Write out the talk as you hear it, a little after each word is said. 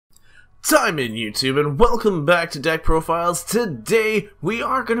Time in YouTube, and welcome back to Deck Profiles. Today we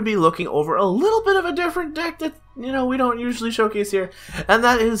are going to be looking over a little bit of a different deck that, we don't usually showcase here, and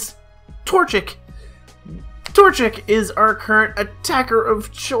that is Torchic. Torchic is our current attacker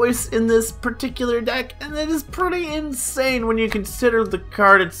of choice in this particular deck, and it is pretty insane when you consider the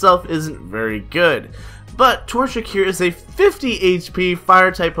card itself isn't very good. But Torchic here is a 50 HP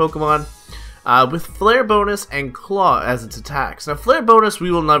fire-type Pokemon with Flare bonus and Claw as its attacks. Now, Flare bonus we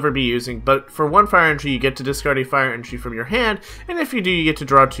will never be using, but for one fire entry you get to discard a fire entry from your hand, and if you do you get to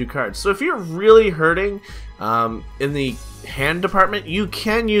draw 2 cards. So if you're really hurting in the hand department, you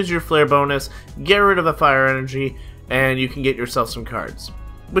can use your Flare bonus, get rid of a fire energy, and you can get yourself some cards,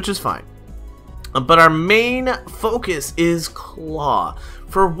 which is fine. But our main focus is Claw.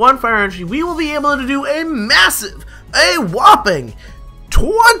 For one fire energy, we will be able to do a whopping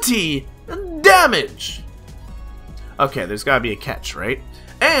 20 damage! Okay, there's gotta be a catch, right?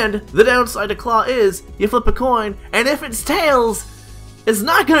 And the downside to Claw is, you flip a coin, and if it's tails, it's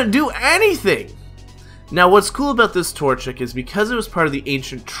not gonna do anything! Now, what's cool about this Torchic is because it was part of the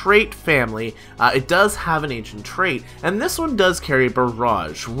Ancient Trait family, it does have an Ancient Trait, and this one does carry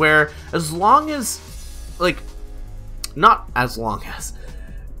Barrage, where as long as, not as long as,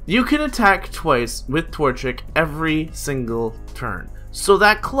 you can attack twice with Torchic every single turn. So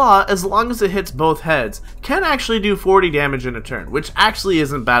that Claw, as long as it hits both heads, can actually do 40 damage in a turn, which actually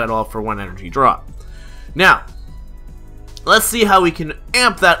isn't bad at all for one energy drop. Now, let's see how we can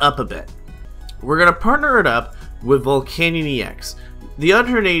amp that up a bit. We're going to partner it up with Volcanion EX. The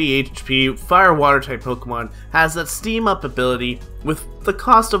 180 HP Fire Water type Pokemon has that Steam Up ability. With the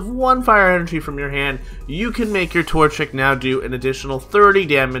cost of 1 fire energy from your hand, you can make your Torchic now do an additional 30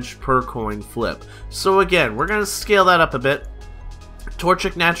 damage per coin flip. So again, we're going to scale that up a bit.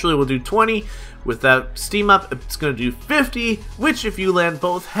 Torchic naturally will do 20. With that Steam Up, it's going to do 50, which if you land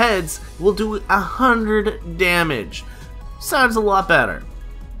both heads, will do 100 damage. Sounds a lot better.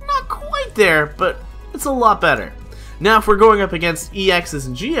 Not quite there, but it's a lot better. Now if we're going up against EXs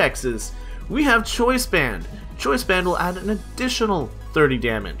and GXs, we have Choice Band. Choice Band will add an additional 30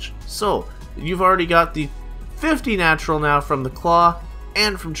 damage. So, you've already got the 50 natural now from the Claw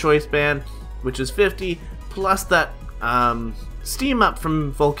and from Choice Band, which is 50, plus that Steam Up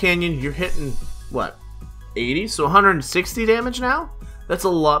from Volcanion, you're hitting, what, 80? So 160 damage now? That's a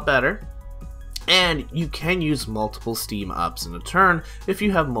lot better. And you can use multiple Steam Ups in a turn if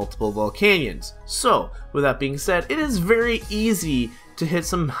you have multiple Volcanions. So, with that being said, it is very easy to hit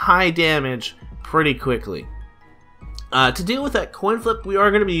some high damage pretty quickly. To deal with that coin flip, we are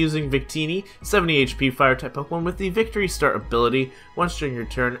going to be using Victini, 70 HP Fire-type Pokemon with the Victory Start ability. Once during your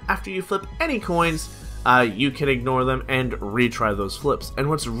turn, after you flip any coins, you can ignore them and retry those flips. And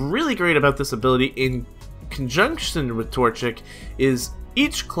what's really great about this ability in conjunction with Torchic is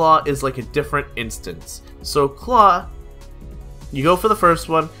each Claw is like a different instance. So Claw, you go for the first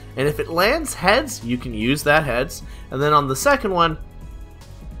one, and if it lands heads, you can use that heads. And then on the second one,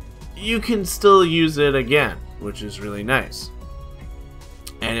 you can still use it again, which is really nice.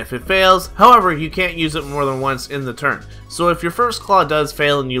 And if it fails, however, you can't use it more than once in the turn. So if your first Claw does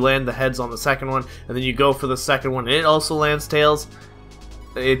fail and you land the heads on the second one, and then you go for the second one and it also lands tails,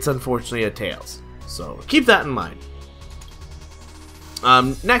 it's unfortunately a tails. So keep that in mind.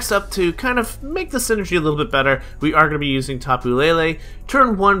 Next up, to kind of make the synergy a little bit better, we are going to be using Tapu Lele.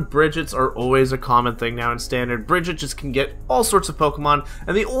 Turn 1 Bridgets are always a common thing now in Standard. Bridget just can get all sorts of Pokemon,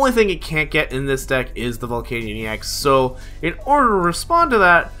 and the only thing it can't get in this deck is the Volcanion EX. So, in order to respond to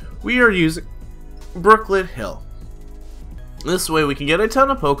that, we are using Brooklet Hill. This way we can get a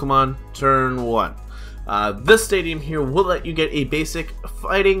ton of Pokemon turn 1. This stadium here will let you get a basic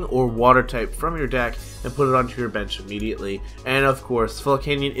fighting or water type from your deck and put it onto your bench immediately. And of course,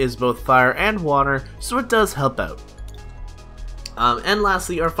 Volcanion is both fire and water, so it does help out. And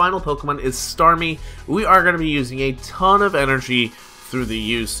lastly, our final Pokemon is Starmie. We are going to be using a ton of energy through the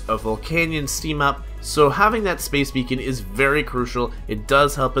use of Volcanion Steam Up, so having that Space Beacon is very crucial. It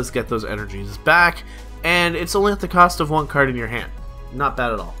does help us get those energies back, and it's only at the cost of 1 card in your hand. Not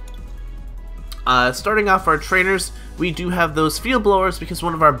bad at all. Starting off our trainers, we do have those field blowers because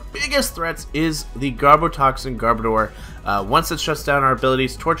one of our biggest threats is the Garbotoxin Garbodor. Once it shuts down our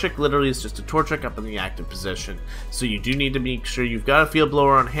abilities, Torchic literally is just a Torchic up in the active position. So you do need to make sure you've got a field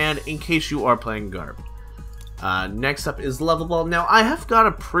blower on hand in case you are playing Garb. Next up is Level Ball. Now I have got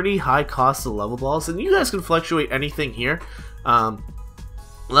a pretty high cost of Level Balls, and you guys can fluctuate anything here.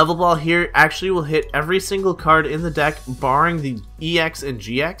 Level Ball here actually will hit every single card in the deck barring the EX and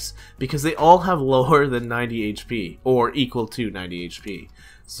GX because they all have lower than 90 HP or equal to 90 HP.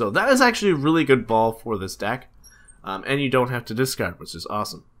 So that is actually a really good ball for this deck, and you don't have to discard, which is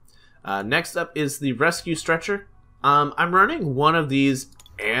awesome. Next up is the Rescue Stretcher. I'm running one of these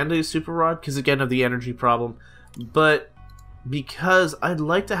and a Super Rod because, again, of the energy problem, but because I'd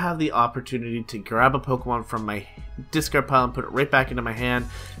like to have the opportunity to grab a Pokemon from my discard pile and put it right back into my hand.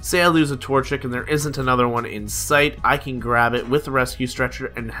 Say I lose a Torchic and there isn't another one in sight, I can grab it with the Rescue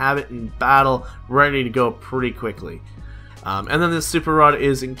Stretcher and have it in battle ready to go pretty quickly. And then this Super Rod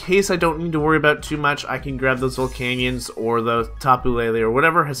is, in case I don't need to worry about too much, I can grab those Volcanions or the Tapu Lele or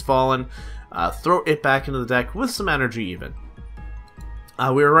whatever has fallen, throw it back into the deck with some energy even.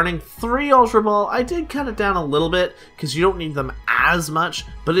 We were running 3 Ultra Ball. I did cut it down a little bit because you don't need them as much,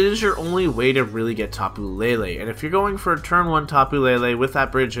 but it is your only way to really get Tapu Lele. And if you're going for a turn 1 Tapu Lele with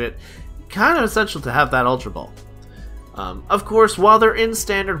that bridge hit, kind of essential to have that Ultra Ball. Of course, while they're in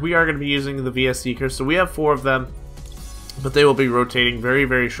Standard, we are going to be using the VS Seekers, so we have 4 of them, but they will be rotating very,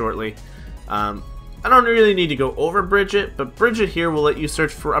 very shortly. I don't really need to go over Bridget, but Bridget here will let you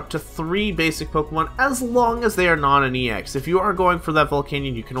search for up to 3 basic Pokemon as long as they are not an EX. If you are going for that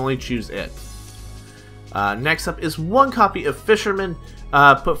Volcanion, you can only choose it. Next up is 1 copy of Fisherman.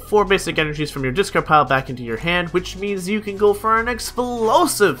 Put 4 basic energies from your discard pile back into your hand, which means you can go for an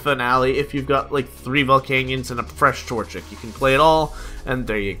explosive finale if you've got like 3 Volcanions and a fresh Torchic. You can play it all, and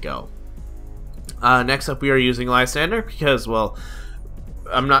there you go. Next up we are using Lysander because, well,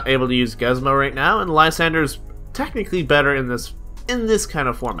 I'm not able to use Guzma right now, and Lysander is technically better in this kind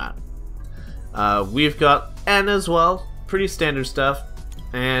of format. We've got N as well, pretty standard stuff,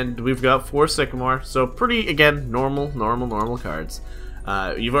 and we've got 4 Sycamore, so pretty, again, normal cards.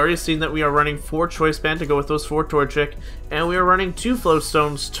 You've already seen that we are running 4 Choice Band to go with those 4 Torchic, and we are running 2 Float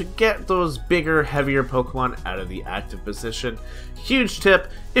Stones to get those bigger, heavier Pokemon out of the active position. Huge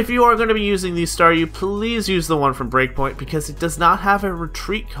tip, if you are going to be using these Staryu, please use the one from Breakpoint because it does not have a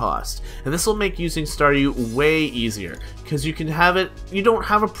retreat cost, and this will make using Staryu way easier because you can have it, you don't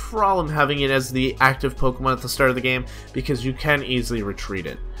have a problem having it as the active Pokemon at the start of the game because you can easily retreat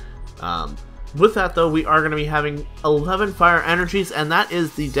it. With that though, we are going to be having 11 Fire Energies, and that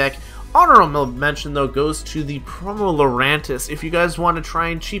is the deck. Honorable mention though goes to the Promo Lurantis. If you guys want to try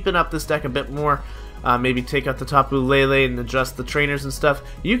and cheapen up this deck a bit more, maybe take out the Tapu Lele and adjust the trainers and stuff,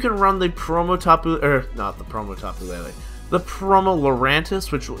 you can run the Promo Tapu, or not the Promo Tapu Lele, the Promo Lurantis,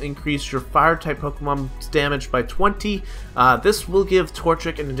 which will increase your Fire-type Pokemon's damage by 20. This will give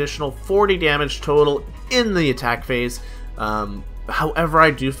Torchic an additional 40 damage total in the attack phase. However,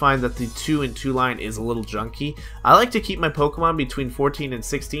 I do find that the 2 and 2 line is a little junky. I like to keep my Pokemon between 14 and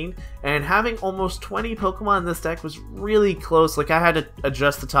 16, and having almost 20 Pokemon in this deck was really close. Like, I had to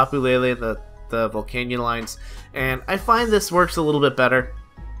adjust the Tapu Lele and the Volcanion lines, and I find this works a little bit better.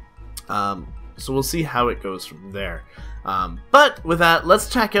 So we'll see how it goes from there. But with that, let's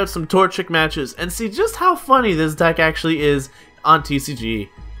check out some Torchic matches and see just how funny this deck actually is on TCG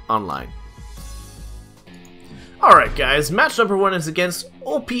Online. Alright guys, match number 1 is against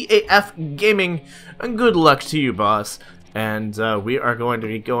OPAF Gaming, and good luck to you, boss. And we are going to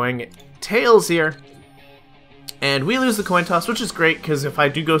be going Tails here. And we lose the coin toss, which is great, because if I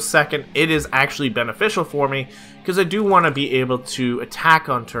do go second, it is actually beneficial for me, because I do want to be able to attack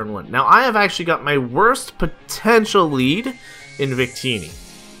on turn 1. Now, I have actually got my worst potential lead in Victini.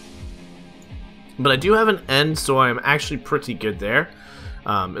 But I do have an end, so I'm actually pretty good there.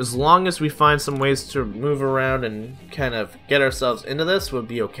 As long as we find some ways to move around and kind of get ourselves into this, we'll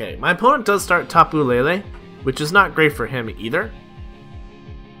be okay. My opponent does start Tapu Lele, which is not great for him either.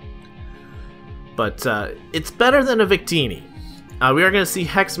 But it's better than a Victini. We are going to see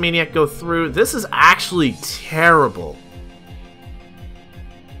Hex Maniac go through. This is actually terrible.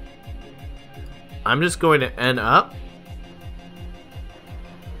 I'm just going to end up.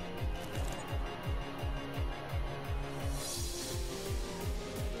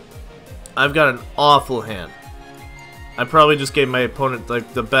 I've got an awful hand. I probably just gave my opponent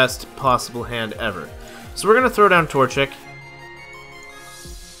like the best possible hand ever. So we're going to throw down Torchic.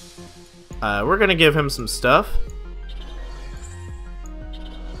 We're going to give him some stuff.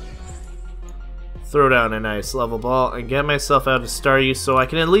 Throw down a nice level ball and get myself out of Staryu so I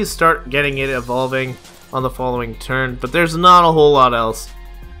can at least start getting it evolving on the following turn. But there's not a whole lot else.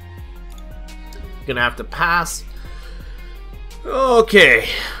 Gonna have to pass. Okay.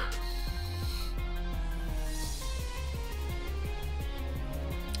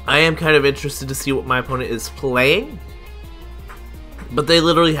 I am kind of interested to see what my opponent is playing. But they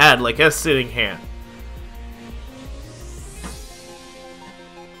literally had like a sitting hand.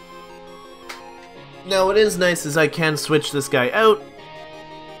 Now what is nice is I can switch this guy out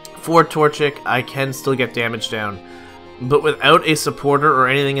for Torchic. I can still get damage down. But without a supporter or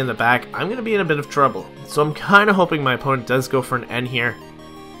anything in the back, I'm going to be in a bit of trouble. So I'm kind of hoping my opponent does go for an N here.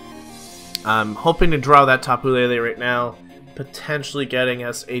 I'm hoping to draw that Tapu Lele right now, potentially getting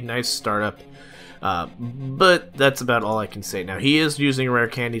us a nice startup. But that's about all I can say. Now, he is using rare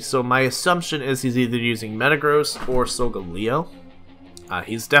candy, so my assumption is he's either using Metagross or Solgaleo.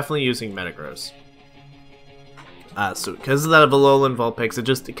 He's definitely using Metagross. So because of that Alolan Vulpix,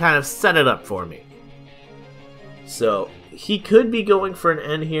 it kind of set it up for me. So he could be going for an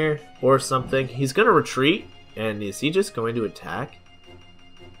N here or something. He's going to retreat, and is he just going to attack?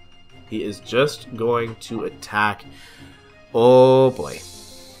 He is just going to attack. Oh boy.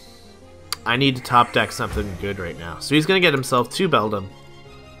 I need to top deck something good right now. So he's going to get himself 2 Beldum.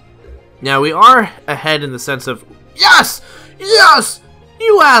 Now we are ahead in the sense of, yes! Yes!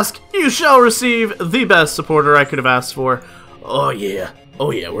 You ask, you shall receive. The best supporter I could have asked for. Oh yeah.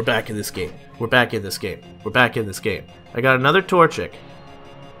 Oh yeah, we're back in this game. We're back in this game. We're back in this game. I got another Torchic.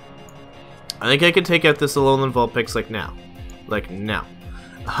 I think I can take out this Alolan Vulpix like now. Like now.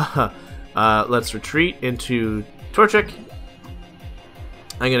 Let's retreat into Torchic.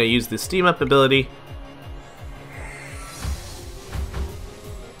 I'm going to use the Steam Up ability.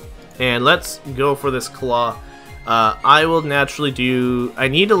 And let's go for this Claw. I will naturally do... I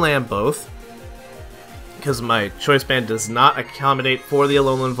need to land both, because my Choice Band does not accommodate for the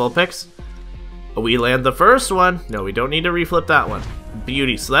Alolan Vulpix. We land the first one. No, we don't need to reflip that one.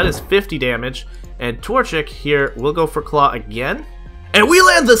 Beauty. So that is 50 damage. And Torchic here will go for Claw again. And we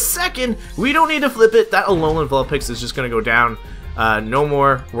land the second! We don't need to flip it. That Alolan Vulpix is just going to go down. No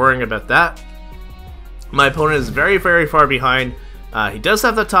more worrying about that. My opponent is very, very far behind. He does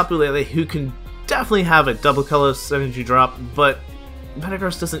have that Tapu Lele, who can definitely have a double colorless energy drop, but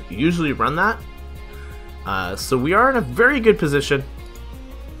Metagross doesn't usually run that. So we are in a very good position.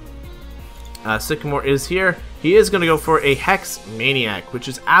 Sycamore is here. He is going to go for a Hex Maniac, which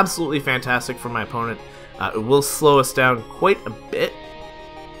is absolutely fantastic for my opponent. It will slow us down quite a bit.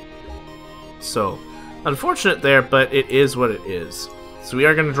 So, unfortunate there, but it is what it is. So we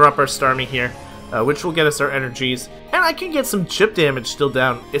are going to drop our Starmie here, which will get us our energies. And I can get some chip damage still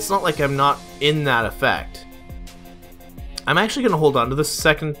down. It's not like I'm not in that effect. I'm actually going to hold on to this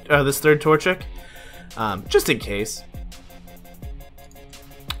third Torchic, just in case.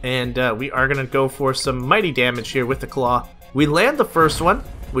 And we are going to go for some mighty damage here with the Claw. We land the first one,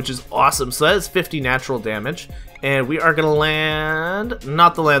 which is awesome. So that is 50 natural damage. And we are going to land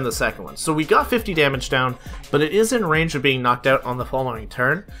the second one. So we got 50 damage down, but it is in range of being knocked out on the following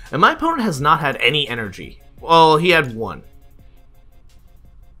turn. And my opponent has not had any energy. Well, he had one,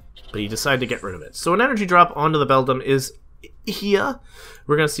 but he decided to get rid of it. So an energy drop onto the Beldum is here.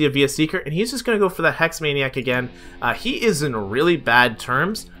 We're going to see a VS Seeker, and he's just going to go for the Hex Maniac again. He is in really bad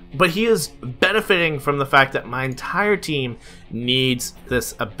terms, but he is benefiting from the fact that my entire team needs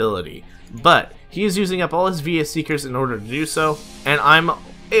this ability. But he is using up all his VS Seekers in order to do so, and I'm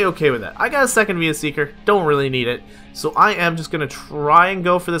a-okay with that. I got a second VS Seeker, don't really need it, so I am just going to try and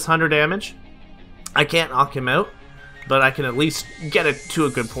go for this 100 damage. I can't knock him out, but I can at least get it to a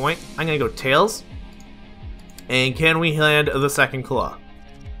good point. I'm going to go Tails. And can we land the second Claw?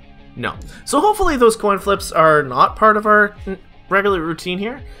 No. So hopefully those coin flips are not part of our regular routine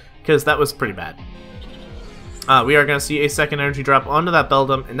here, because that was pretty bad. We are going to see a second energy drop onto that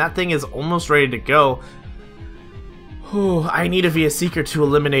Beldum, and that thing is almost ready to go. Ooh, I need a VS Seeker to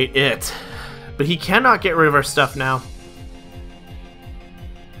eliminate it. But he cannot get rid of our stuff now,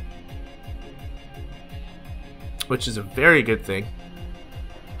 which is a very good thing.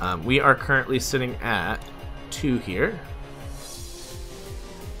 We are currently sitting at 2 here.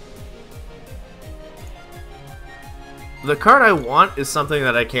 The card I want is something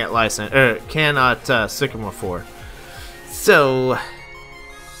that I can't cannot Sycamore for. So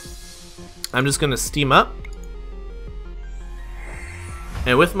I'm just gonna Steam Up.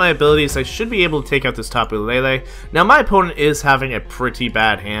 And with my abilities, I should be able to take out this Tapu Lele. Now my opponent is having a pretty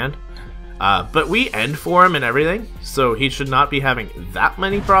bad hand. But we end for him and everything, so he should not be having that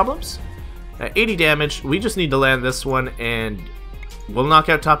many problems. At 80 damage, we just need to land this one, and we'll knock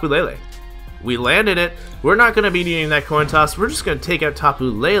out Tapu Lele. We landed it. We're not going to be needing that coin toss. We're just going to take out Tapu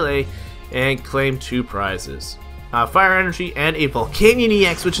Lele and claim 2 prizes. Fire Energy and a Volcanion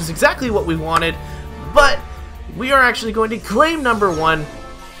EX, which is exactly what we wanted, but we are actually going to claim number 1.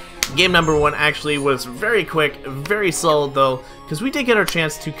 Game number 1 actually was very quick, very solid though, because we did get our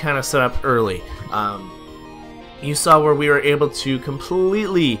chance to kind of set up early. You saw where we were able to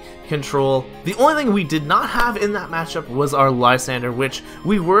completely control. The only thing we did not have in that matchup was our Lysander, which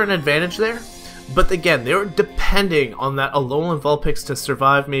we were an advantage there. But again, they were depending on that Alolan Vulpix to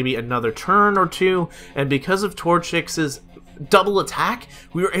survive maybe another turn or 2, and because of Torchic's double attack,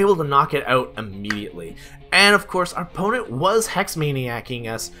 we were able to knock it out immediately. And of course, our opponent was Hex Maniacing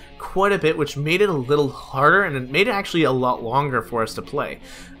us quite a bit, which made it a little harder, and it made it actually a lot longer for us to play.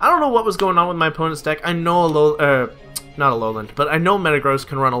 I don't know what was going on with my opponent's deck. I know not a Lowland, but I know Metagross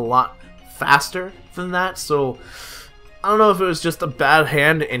can run a lot faster than that, so I don't know if it was just a bad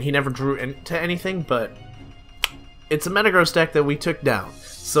hand and he never drew into anything, but it's a Metagross deck that we took down.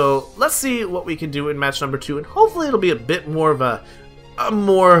 So let's see what we can do in match number 2, and hopefully it'll be a bit more of a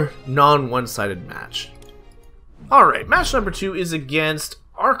more non-one-sided match. Alright, match number 2 is against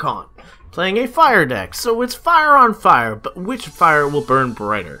Archon, playing a fire deck, so it's fire on fire, but which fire will burn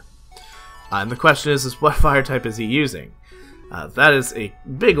brighter? And the question is what fire type is he using? That is a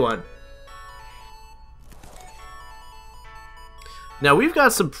big one. Now we've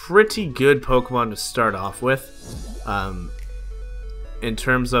got some pretty good Pokemon to start off with. In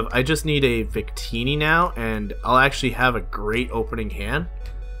terms of, I just need a Victini now, and I'll actually have a great opening hand.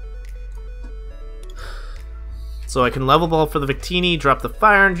 So I can level ball for the Victini, drop the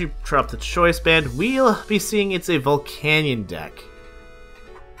Fire Energy, drop the Choice Band. We'll be seeing it's a Volcanion deck.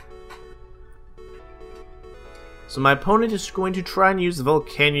 So my opponent is going to try and use the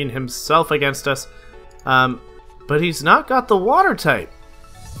Volcanion himself against us. But he's not got the water type.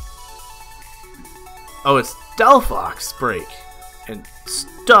 Oh, it's Delphox Break. And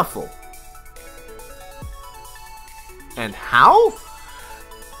Stuffle. And how?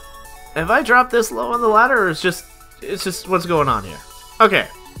 Have I dropped this low on the ladder, or it's just what's going on here? Okay.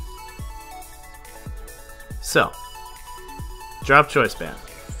 So, drop Choice Band.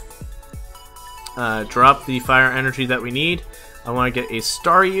 Drop the Fire Energy that we need. I want to get a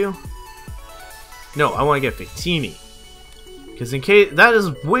Staryu. No, I want to get Victini. Because in case that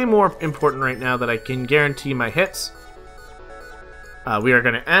is way more important right now, that I can guarantee my hits. We are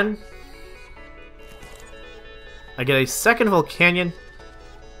going to end. I get a second Volcanion.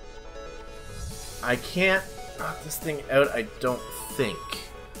 I can't knock this thing out, I don't think.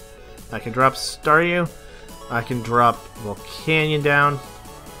 I can drop Staryu. I can drop Volcanion down.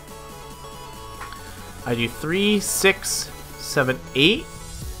 I do 3, 6, 7, 8.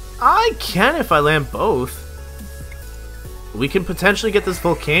 I can if I land both. We can potentially get this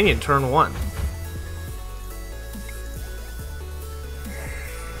Volcanion turn 1.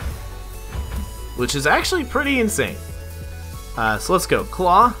 Which is actually pretty insane. So let's go.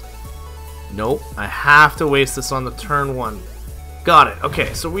 Claw. Nope. I have to waste this on the turn 1. Got it.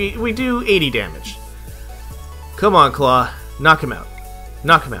 Okay, so we do 80 damage. Come on, Claw. Knock him out.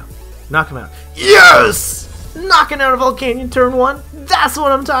 Knock him out. Knock him out. Yes! Knocking out a Volcanion turn 1. That's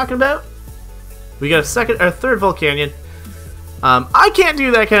what I'm talking about. We got a third Volcanion. I can't do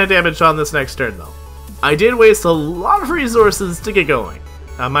that kind of damage on this next turn, though. I did waste a lot of resources to get going.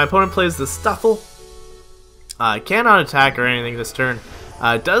 My opponent plays the Stuffle. Cannot attack or anything this turn.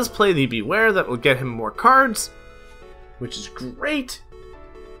 Does play the Beware, that will get him more cards, which is great.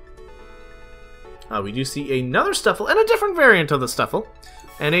 We do see another Stuffle, and a different variant of the Stuffle,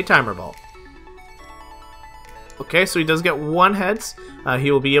 and a Timer Ball. Okay, so he does get 1 heads. He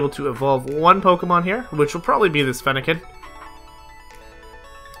will be able to evolve 1 Pokemon here, which will probably be this Fennekin.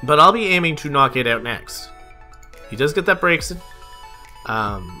 But I'll be aiming to knock it out next. He does get that Braixen.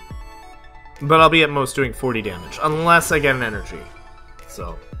 But I'll be at most doing 40 damage, unless I get an energy.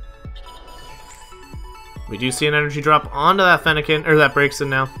 So, we do see an energy drop onto that Fennekin, or that Braixen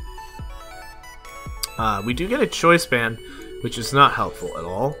now. We do get a Choice Band, which is not helpful at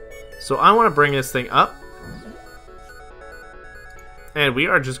all. So I want to bring this thing up. And we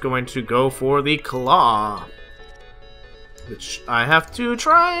are just going to go for the Claw, which I have to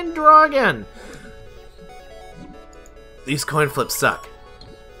try and draw again. These coin flips suck.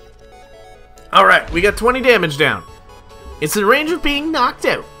 Alright, we got 20 damage down. It's in range of being knocked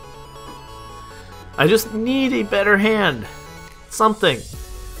out. I just need a better hand. Something.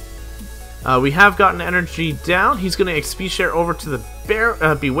 We have gotten energy down. He's going to XP share over to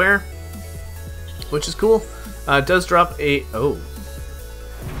the Beware, which is cool. Does drop a... Oh.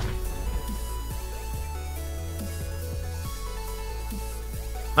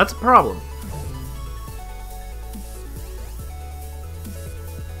 That's a problem.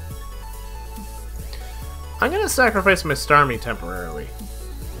 I'm going to sacrifice my Starmie temporarily.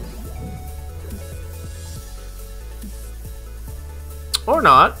 Or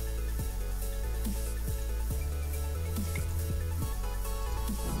not.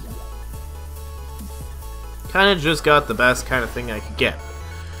 Kind of just got the best kind of thing I could get.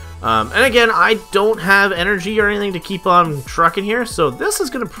 And again, I don't have energy or anything to keep on trucking here, so this is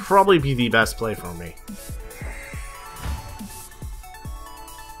going to probably be the best play for me.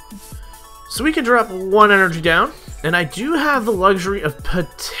 So we can drop 1 energy down, and I do have the luxury of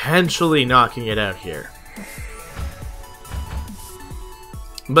potentially knocking it out here.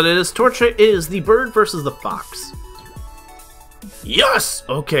 But it is Torchic. It is the bird versus the fox. Yes!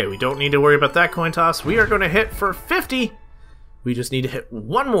 Okay, we don't need to worry about that coin toss. We are going to hit for 50. We just need to hit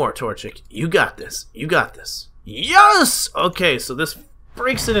one more, Torchic. You got this. You got this. Yes! Okay, so this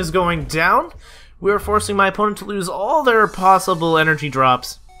Braixen is going down. We are forcing my opponent to lose all their possible energy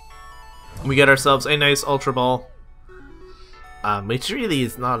drops. We get ourselves a nice Ultra Ball. Which really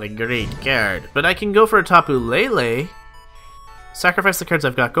is not a great card. But I can go for a Tapu Lele. Sacrifice the cards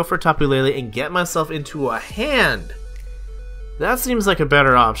I've got, go for a Tapu Lele, and get myself into a hand. That seems like a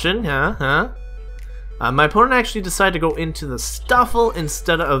better option, huh? My opponent actually decided to go into the Stuffle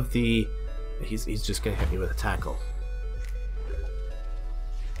instead of the... He's just gonna hit me with a Tackle.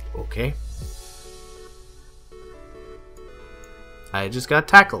 Okay. I just got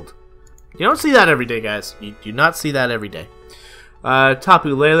tackled. You don't see that every day, guys. You do not see that every day.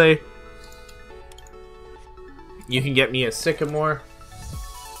 Tapu Lele. You can get me a Sycamore.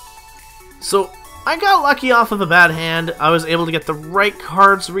 So, I got lucky off of a bad hand. I was able to get the right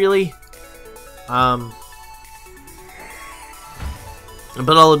cards, really. But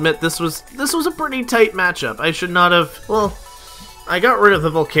I'll admit, this was a pretty tight matchup. I should not have... Well, I got rid of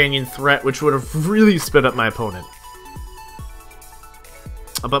the Volcanion threat, which would have really sped up my opponent.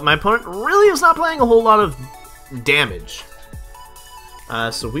 But my opponent really is not playing a whole lot of damage.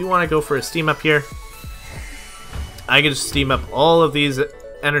 So we want to go for a Steam Up here. I can just Steam Up all of these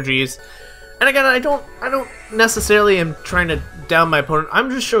energies. And again, I don't necessarily am trying to down my opponent. I'm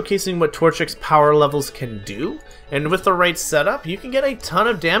just showcasing what Torchic's power levels can do. And with the right setup, you can get a ton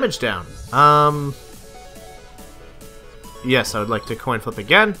of damage down. Yes, I would like to coin flip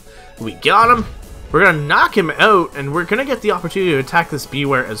again. We got him. We're going to knock him out, and we're going to get the opportunity to attack this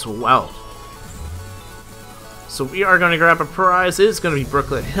Beware as well. So we are going to grab a prize. It is going to be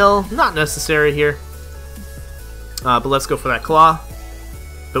Brooklet Hill. Not necessary here. But let's go for that Claw.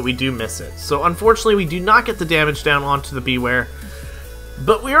 But we do miss it. So unfortunately, we do not get the damage down onto the Beware.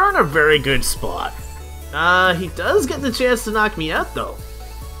 But we are in a very good spot. He does get the chance to knock me out, though.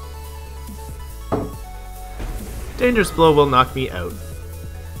 Dangerous Blow will knock me out.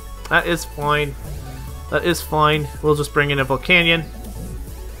 That is fine. That is fine. We'll just bring in a Volcanion.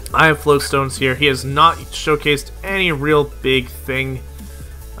 I have Float Stones here. He has not showcased any real big thing.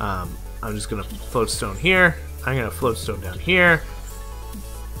 I'm just going to Float Stone here. I'm going to Float Stone down here.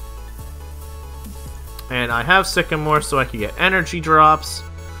 And I have Sycamore so I can get energy drops.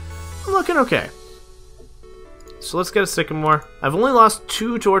 I'm looking okay. So let's get a Sycamore. I've only lost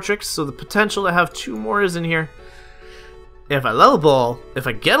 2 Torchics, so the potential to have 2 more is in here. If I level ball, if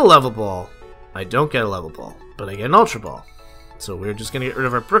I get a level ball, I don't get a level ball, but I get an Ultra Ball. So we're just going to get rid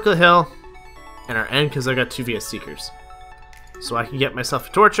of our Brooklet Hill and our End because I got 2 VS Seekers. So I can get myself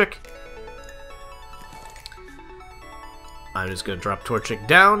a Torchic. I'm just going to drop Torchic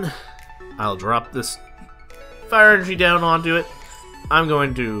down. I'll drop this Fire Energy down onto it. I'm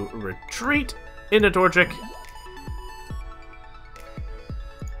going to retreat into Torchic.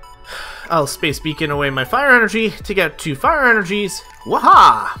 I'll Space Beacon away my Fire Energy to get 2 Fire Energies.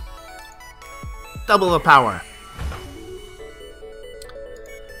 Waha! Double the power.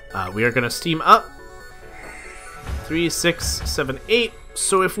 We are going to Steam Up. 3, 6, 7, 8.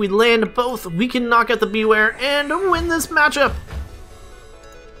 So if we land both, we can knock out the Beware and win this matchup.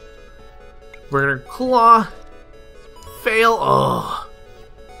 We're going to Claw. Fail. Oh.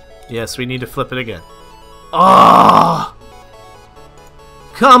 Yes, we need to flip it again. Oh!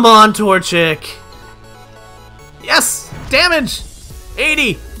 Come on, Torchic! Yes! Damage!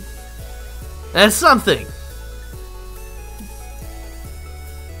 80! That's something.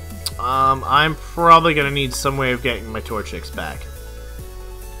 I'm probably gonna need some way of getting my Torchics back.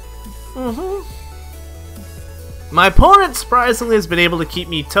 My opponent, surprisingly, has been able to keep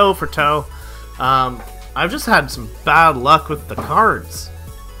me toe for toe. I've just had some bad luck with the cards.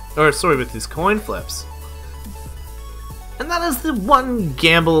 Or, sorry, with these coin flips. And that is the one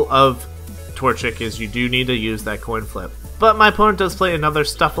gamble of Torchic, is you do need to use that coin flip. But my opponent does play another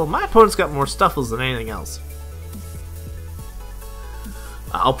Stuffle. My opponent's got more Stuffles than anything else.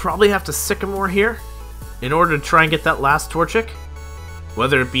 I'll probably have to Sycamore here in order to try and get that last Torchic.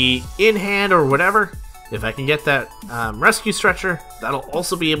 Whether it be in hand or whatever. If I can get that Rescue Stretcher, that'll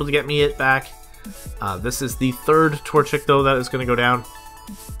also be able to get me it back. This is the 3rd Torchic, though, that is going to go down.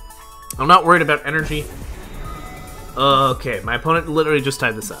 I'm not worried about energy. Okay, my opponent literally just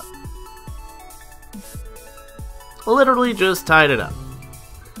tied this up. Literally just tied it up.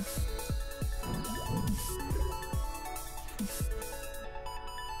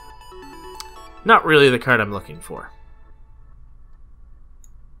 Not really the card I'm looking for.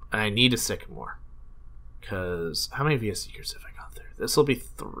 I need a Sycamore. Because, how many VS Seekers have I got there? This will be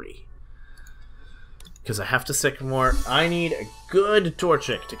 3. Because I have to sycamore. I need a good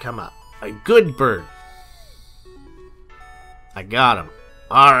Torchic to come up. A good bird. I got him.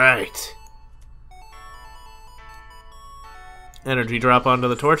 Alright. Energy drop onto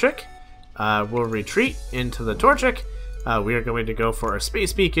the Torchic. We'll retreat into the Torchic. We are going to go for a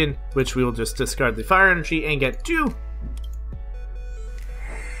Space Beacon, which we will just discard the fire energy and get 2.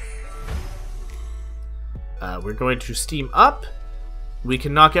 We're going to steam up. We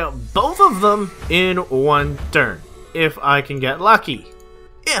can knock out both of them in 1 turn. If I can get lucky.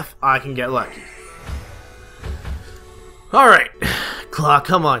 If I can get lucky. Alright. Claw,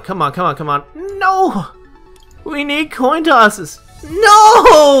 come on, come on, come on, come on. No! We need coin tosses.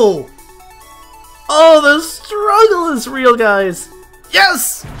 No! Oh, the struggle is real, guys.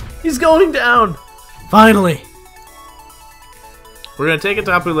 Yes! He's going down. Finally. We're going to take a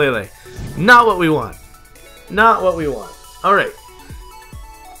Tapu Lele. Not what we want. Not what we want. Alright.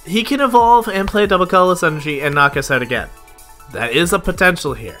 He can evolve and play double colorless energy and knock us out again. That is a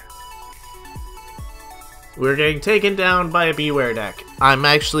potential here. We're getting taken down by a Beware deck. I'm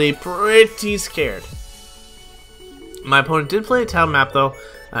actually pretty scared. My opponent did play a town map though.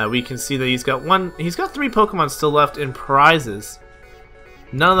 We can see that he's got 3 Pokemon still left in prizes.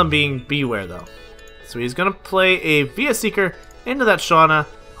 None of them being Beware though. So he's gonna play a Via Seeker into that Shauna,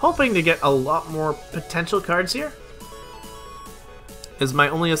 hoping to get a lot more potential cards here. Is my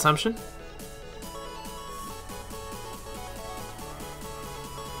only assumption.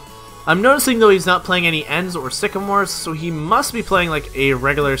 I'm noticing though he's not playing any Ends or Sycamores, so he must be playing like a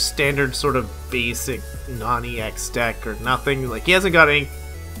regular standard sort of basic non-EX deck or nothing. Like he hasn't got any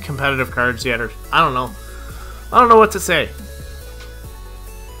competitive cards yet, or I don't know. I don't know what to say.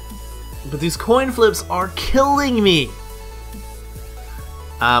 But these coin flips are killing me.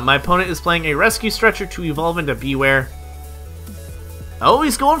 My opponent is playing a Rescue Stretcher to evolve into Beware. Oh,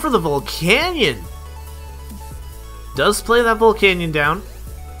 he's going for the Volcanion. Does play that Volcanion down.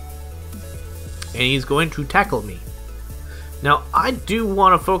 And he's going to tackle me. Now, I do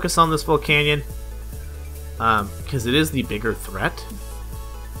want to focus on this Volcanion. Because it is the bigger threat.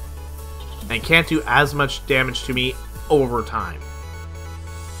 And can't do as much damage to me over time.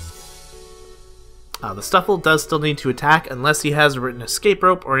 The Stuffle does still need to attack unless he has a written escape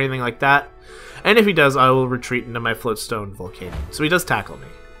rope or anything like that. And if he does, I will retreat into my Floatstone Volcanion. So he does tackle me.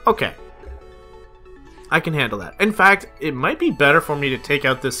 Okay. I can handle that. In fact, it might be better for me to take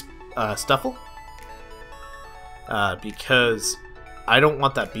out this Stuffle. Because I don't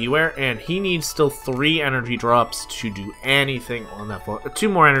want that Beware, and he needs still 3 energy drops to do anything on that floor. 2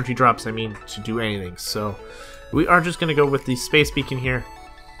 more energy drops, I mean, to do anything. So we are just going to go with the Space Beacon here.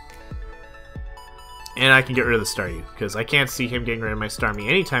 And I can get rid of the Staryu, because I can't see him getting rid of my Starmie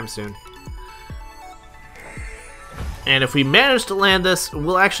anytime soon. And if we manage to land this,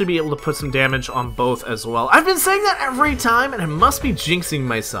 we'll actually be able to put some damage on both as well. I've been saying that every time, and I must be jinxing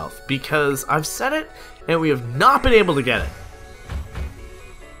myself, because I've said it, and we have not been able to get it.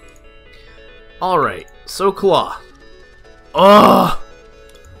 Alright, so Claw. Oh!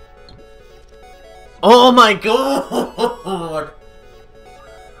 Oh my god!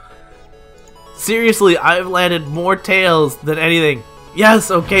 Seriously, I've landed more tails than anything.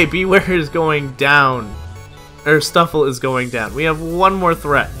 Yes, okay, Beware is going down. Or Stuffle is going down. We have 1 more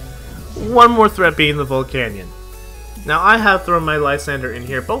threat. 1 more threat being the Volcanion. Now, I have thrown my Lysander in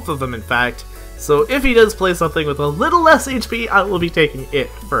here, both of them in fact. So if he does play something with a little less HP, I will be taking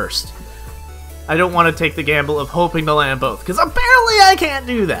it first. I don't want to take the gamble of hoping to land both, because apparently I can't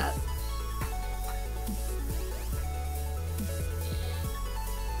do that.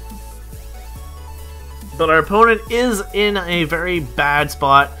 But our opponent is in a very bad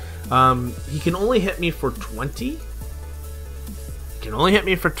spot. He can only hit me for 20. He can only hit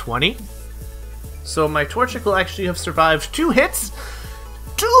me for 20. So my Torchic will actually have survived 2 hits.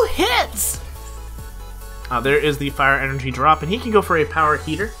 2 hits! There is the Fire Energy drop, and he can go for a Power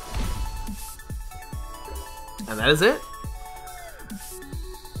Heater. And that is it.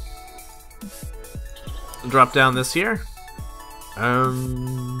 Drop down this here.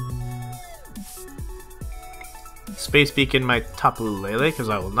 Space Beacon my Tapu Lele, because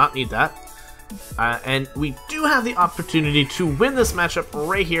I will not need that. And we do have the opportunity to win this matchup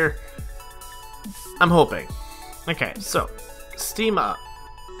right here. I'm hoping. Okay, so Steam up.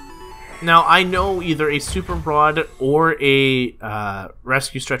 Now, I know either a Super Rod or a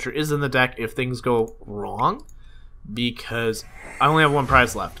Rescue Stretcher is in the deck if things go wrong, because I only have 1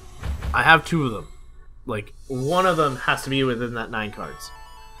 prize left. I have 2 of them. Like, one of them has to be within that 9 cards.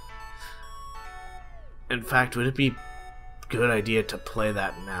 In fact, would it be a good idea to play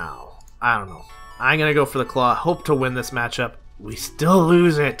that now? I don't know. I'm going to go for the Claw. Hope to win this matchup. We still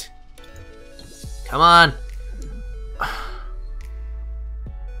lose it. Come on.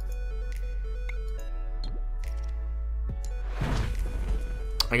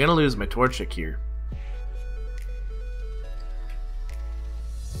 I'm gonna lose my Torchic here.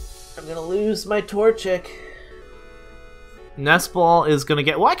 I'm gonna lose my Torchic. Nest Ball is gonna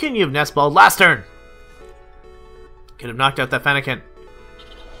get... Why couldn't you have Nest Ball last turn? Could have knocked out that Fennekin.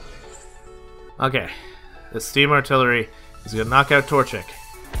 Okay. The Steam Artillery is gonna knock out Torchic.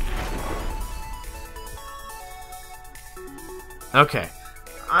 Okay.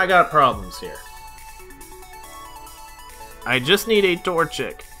 I got problems here. I just need a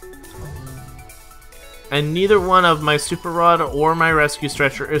Torchic. And neither one of my Super Rod or my Rescue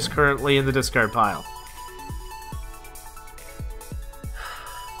Stretcher is currently in the discard pile.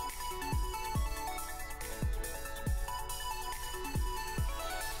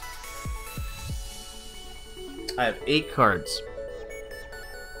 I have 8 cards.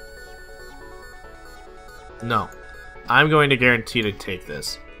 No. I'm going to guarantee to take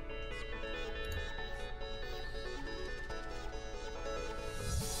this.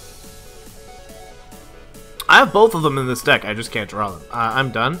 I have both of them in this deck, I just can't draw them.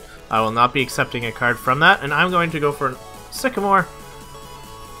 I'm done. I will not be accepting a card from that, and I'm going to go for Sycamore.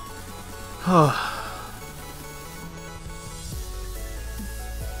 I'm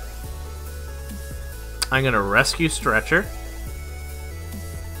going to Rescue Stretcher.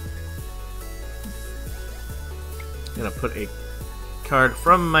 I'm going to put a card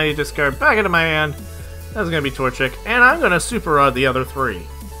from my discard back into my hand. That's going to be Torchic, and I'm going to Super Rod the other 3.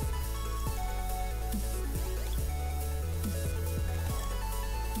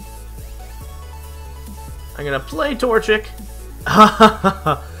 I'm gonna play Torchic.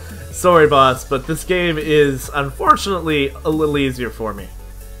 Sorry, boss, but this game is unfortunately a little easier for me.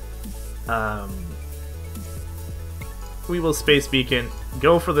 We will Space Beacon,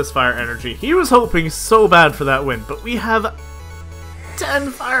 go for this Fire Energy. He was hoping so bad for that win, but we have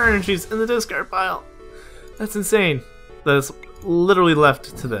 10 Fire Energies in the discard pile. That's insane. That is literally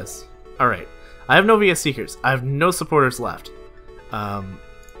left to this. Alright, I have no VS Seekers. I have no supporters left.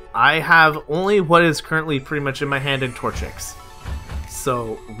 I have only what is currently pretty much in my hand in Torchics.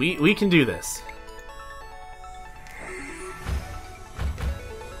 So, we can do this.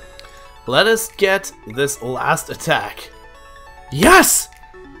 Let us get this last attack. Yes!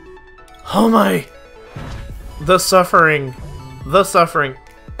 Oh my! The suffering. The suffering.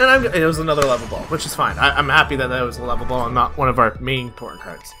 And it was another level ball, which is fine. I'm happy that that was a level ball and not one of our main important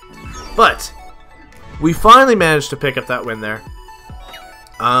cards. But, we finally managed to pick up that win there.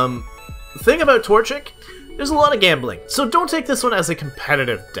 The thing about Torchic, there's a lot of gambling, so don't take this one as a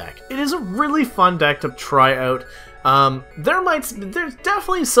competitive deck. It is a really fun deck to try out. There's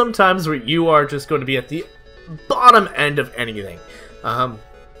definitely some times where you are just going to be at the bottom end of anything.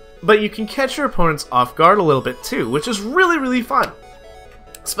 But you can catch your opponents off guard a little bit too, which is really, really fun.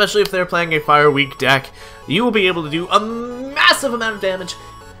 Especially if they're playing a Fire Weak deck, you will be able to do a massive amount of damage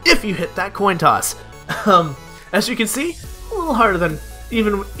if you hit that coin toss. As you can see, a little harder than...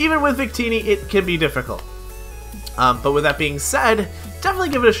 Even with Victini, it can be difficult. But with that being said, definitely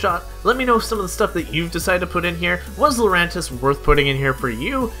give it a shot. Let me know some of the stuff that you've decided to put in here. Was Lurantis worth putting in here for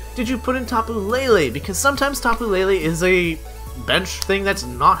you? Did you put in Tapu Lele? Because sometimes Tapu Lele is a bench thing that's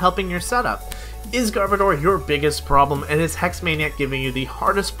not helping your setup. Is Garbodor your biggest problem, and is Hex Maniac giving you the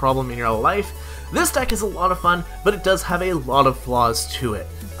hardest problem in your life? This deck is a lot of fun, but it does have a lot of flaws to it.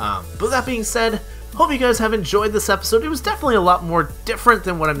 But that being said, hope you guys have enjoyed this episode. It was definitely a lot more different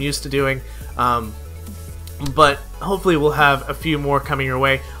than what I'm used to doing. But hopefully we'll have a few more coming your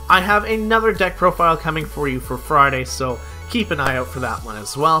way. I have another deck profile coming for you for Friday, so keep an eye out for that one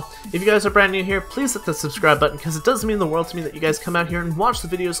as well. If you guys are brand new here, please hit the subscribe button, because it does mean the world to me that you guys come out here and watch the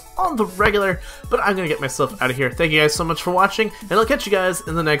videos on the regular. But I'm going to get myself out of here. Thank you guys so much for watching, and I'll catch you guys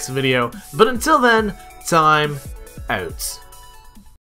in the next video. But until then, time out.